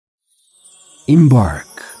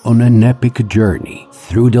Embark on an epic journey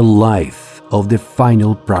through the life of the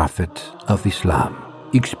final prophet of Islam.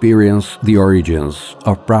 Experience the origins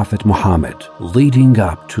of Prophet Muhammad leading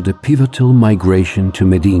up to the pivotal migration to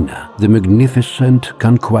Medina, the magnificent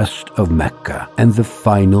conquest of Mecca, and the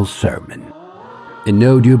final sermon. An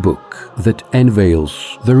audiobook that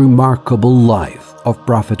unveils the remarkable life of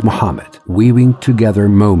Prophet Muhammad, weaving together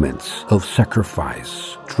moments of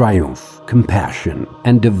sacrifice, triumph, compassion,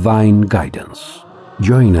 and divine guidance.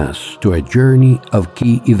 Join us to a journey of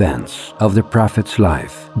key events of the Prophet's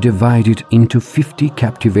life, divided into 50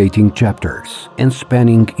 captivating chapters and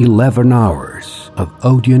spanning 11 hours of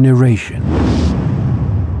audio narration.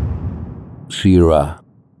 SIRAH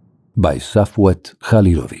by Safwat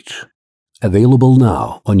Khalilovich. Available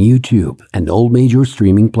now on YouTube and all major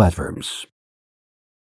streaming platforms.